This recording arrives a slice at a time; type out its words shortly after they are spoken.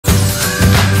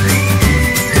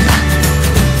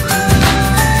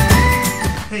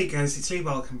guys, it's Lee.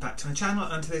 Welcome back to my channel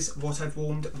and to this What I've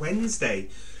Warmed Wednesday.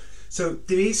 So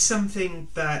there is something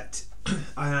that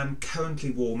I am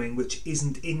currently warming which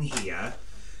isn't in here,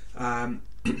 and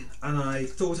I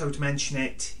thought I would mention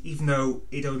it even though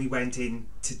it only went in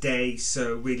today,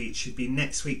 so really it should be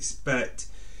next week's. But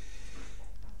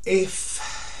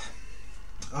if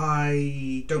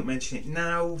I don't mention it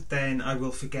now, then I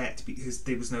will forget because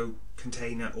there was no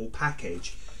container or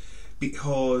package.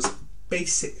 Because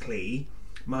basically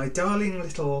my darling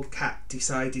little cat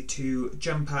decided to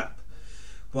jump up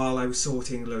while I was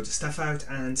sorting a load of stuff out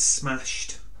and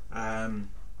smashed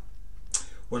one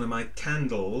of my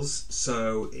candles,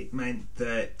 so it meant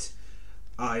that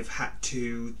I've had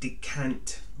to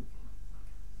decant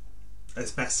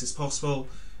as best as possible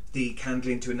the candle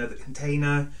into another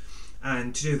container,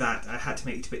 and to do that I had to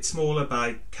make it a bit smaller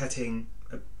by cutting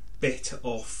a bit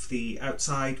off the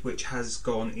outside, which has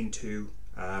gone into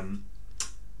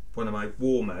one of my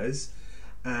warmers.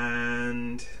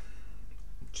 And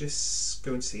just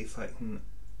go and see if I can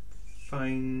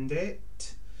find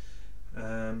it.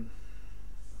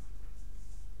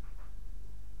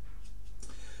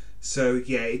 So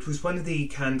yeah, it was one of the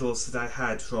candles that I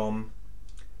had from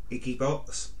Iggy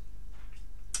Box,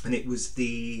 and it was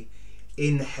the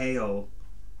Inhale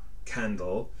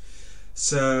candle.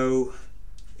 So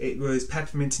it was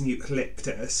peppermint and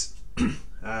eucalyptus.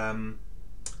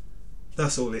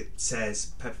 That's all it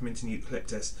says, peppermint and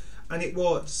eucalyptus. And it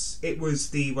was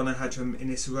the one I had from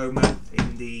Innis Aroma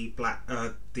in the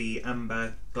the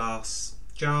amber glass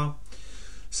jar.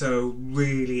 So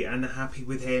really unhappy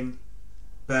with him,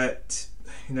 but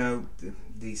you know,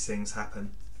 these things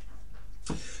happen.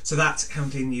 So that's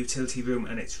currently in the utility room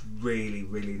and it's really,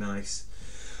 really nice.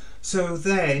 So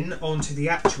then on to the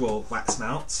actual wax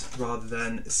melts rather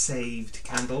than saved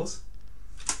candles.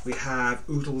 We have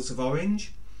Oodles of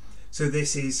Orange. So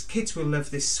this is, kids will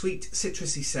love this sweet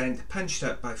citrusy scent punched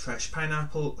up by fresh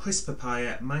pineapple, crisp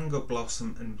papaya, mango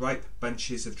blossom and ripe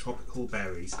bunches of tropical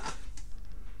berries.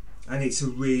 And it's a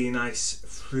really nice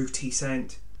fruity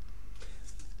scent,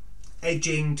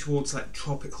 edging towards like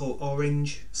tropical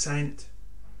orange scent,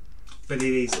 but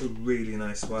it is a really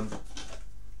nice one.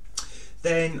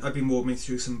 Then I've been warming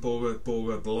through some Bora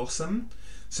Bora Blossom.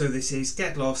 So this is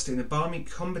Get Lost in a balmy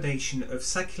combination of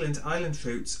succulent island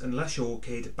fruits and lush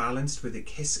orchid balanced with a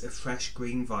kiss of fresh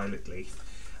green violet leaf.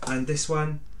 And this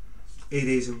one, it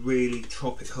is a really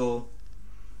tropical,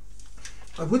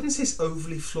 I wouldn't say it's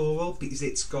overly floral because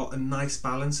it's got a nice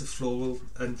balance of floral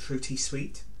and fruity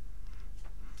sweet.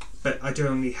 But I do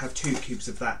only have 2 cubes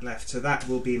of that left, so that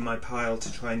will be in my pile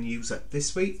to try and use up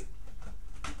this week.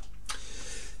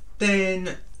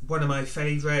 Then one of my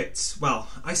favourites, well,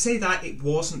 I say that it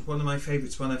wasn't one of my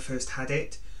favourites when I first had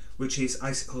it, which is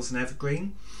Icicles and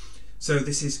Evergreen. So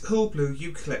this is Cool Blue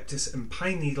Eucalyptus and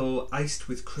Pine Needle iced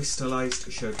with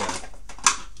crystallised sugar.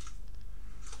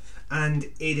 And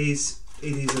it is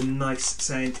a nice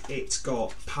scent. It's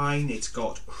got pine, it's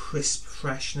got crisp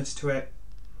freshness to it.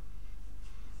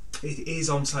 It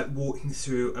is almost like walking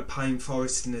through a pine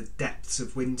forest in the depths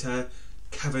of winter,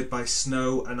 covered by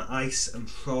snow and ice and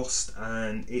frost,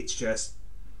 and it's just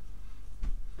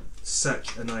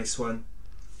such a nice one.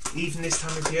 Even this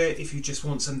time of year, if you just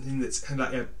want something that's kind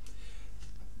of like a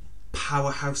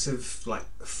powerhouse of like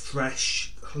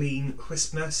fresh, clean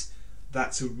crispness,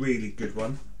 that's a really good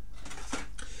one.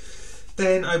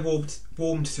 Then I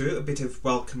warmed through a bit of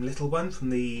Welcome Little One from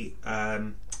the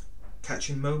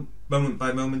Catching Moment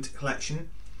by Moment collection.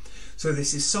 So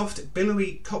this is soft,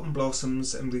 billowy cotton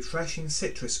blossoms and refreshing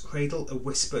citrus cradle a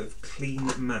whisper of clean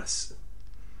musk.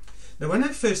 Now when I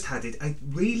first had it, I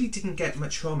really didn't get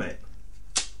much from it.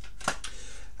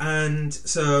 And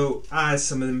so, as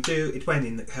some of them do, it went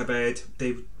in the cupboard.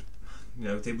 There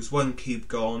was 1 cube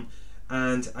gone,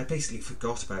 and I basically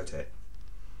forgot about it.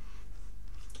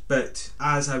 But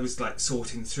as I was like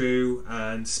sorting through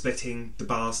and splitting the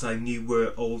bars that I knew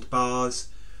were old bars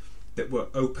that were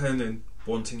open and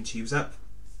wanting to use up,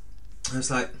 I was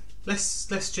like, let's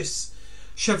just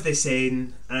shove this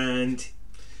in and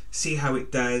see how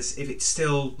it does. If it's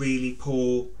still really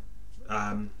poor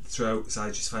throat, because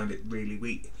I just found it really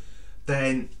weak,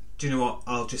 then do you know what,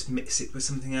 I'll just mix it with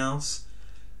something else.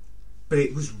 But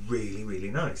it was really, really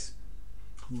nice.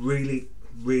 Really,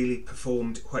 really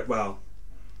performed quite well.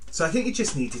 So I think it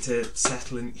just needed to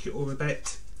settle and cure a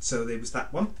bit. So there was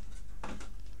that one.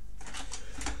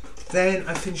 Then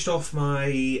I finished off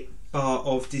my bar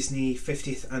of Disney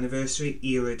 50th Anniversary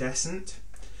Iridescent.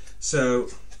 So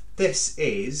this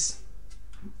is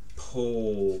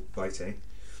Paul writing,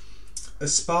 a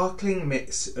sparkling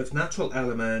mix of natural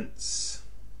elements,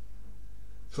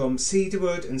 From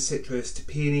cedarwood and citrus to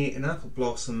peony and apple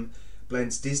blossom,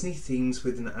 blends Disney themes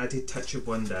with an added touch of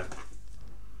wonder.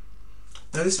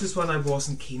 Now this was one I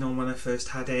wasn't keen on when I first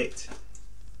had it.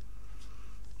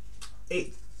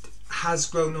 It has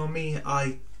grown on me.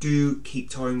 I do keep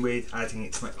toying with adding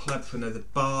it to my club for another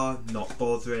bar, not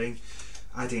bothering.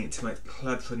 Adding it to my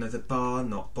club for another bar,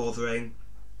 not bothering.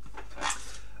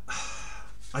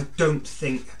 I don't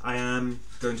think I am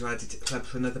going to add it to the club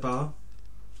for another bar.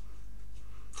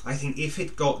 I think if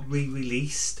it got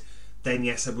re-released, then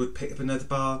yes, I would pick up another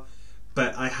bar,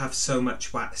 but I have so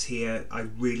much wax here, I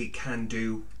really can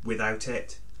do without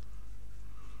it.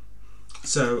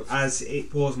 So as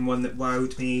it wasn't one that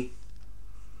wowed me,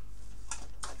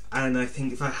 and I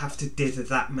think if I have to dither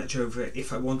that much over it,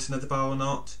 if I want another bar or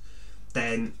not,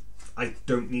 then I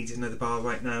don't need another bar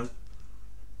right now.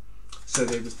 So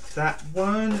there was that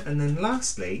one, and then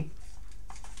lastly,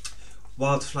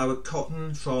 Wildflower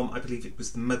Cotton from, I believe it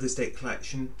was the Mother's Day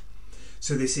collection.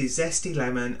 So this is zesty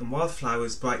lemon and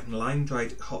wildflowers, bright and lime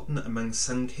dried cotton among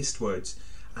sun-kissed woods.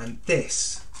 And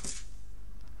this,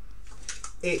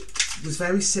 it was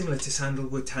very similar to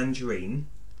Sandalwood Tangerine,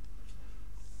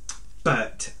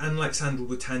 but unlike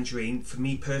Sandalwood Tangerine, for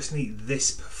me personally, this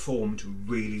performed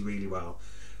really, really well.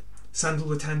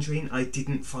 Sandalwood Tangerine, I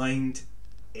didn't find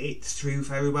it through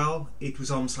very well. It was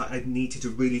almost like I needed to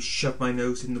really shove my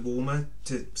nose in the warmer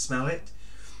to smell it.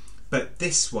 But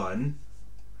this one,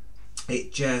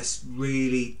 it just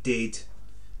really did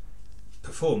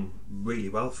perform really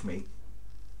well for me.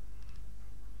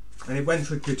 And it went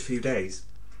for a good few days.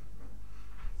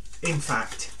 In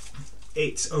fact,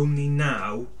 it's only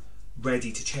now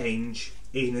ready to change,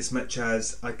 in as much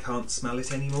as I can't smell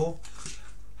it anymore.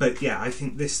 But yeah, I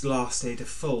think this lasted a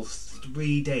full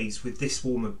 3 days with this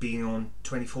warmer being on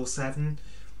 24/7,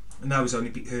 and that was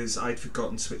only because I'd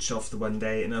forgotten to switch off the one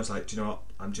day, and I was like, do you know what,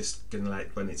 I'm just gonna let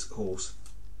it run its course.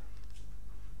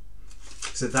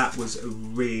 So that was a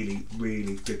really,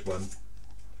 really good one.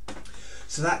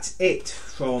 So that's it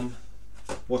from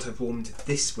what I've warmed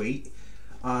this week.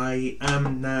 I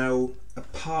am now,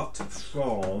 apart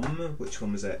from, which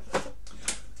one was it?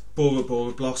 Bora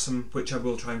Bora Blossom, which I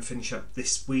will try and finish up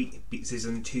this week because there's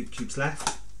only 2 cubes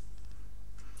left.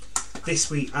 This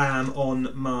week I am on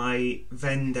my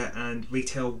vendor and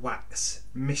retail wax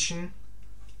mission.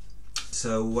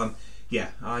 So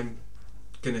yeah, I'm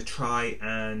going to try,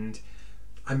 and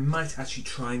I might actually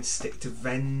try and stick to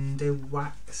vendor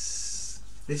wax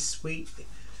this week.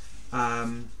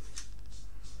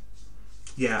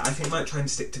 Yeah, I think I might try and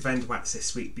stick to vendor wax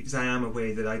this week because I am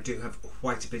aware that I do have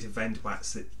quite a bit of vendor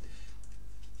wax that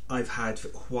I've had for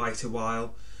quite a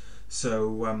while.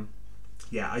 So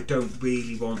yeah, I don't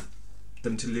really want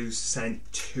them to lose scent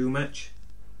too much.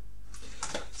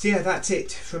 So yeah, that's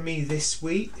it from me this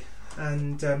week.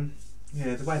 And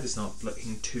yeah, the weather's not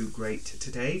looking too great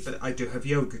today, but I do have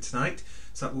yoga tonight,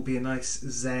 so that will be a nice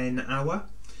zen hour.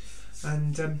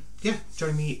 And yeah,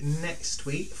 join me next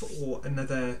week for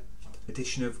another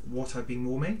edition of What I've Been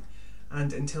Warming.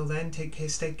 And until then, take care,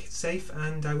 stay safe,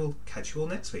 and I will catch you all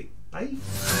next week. Bye.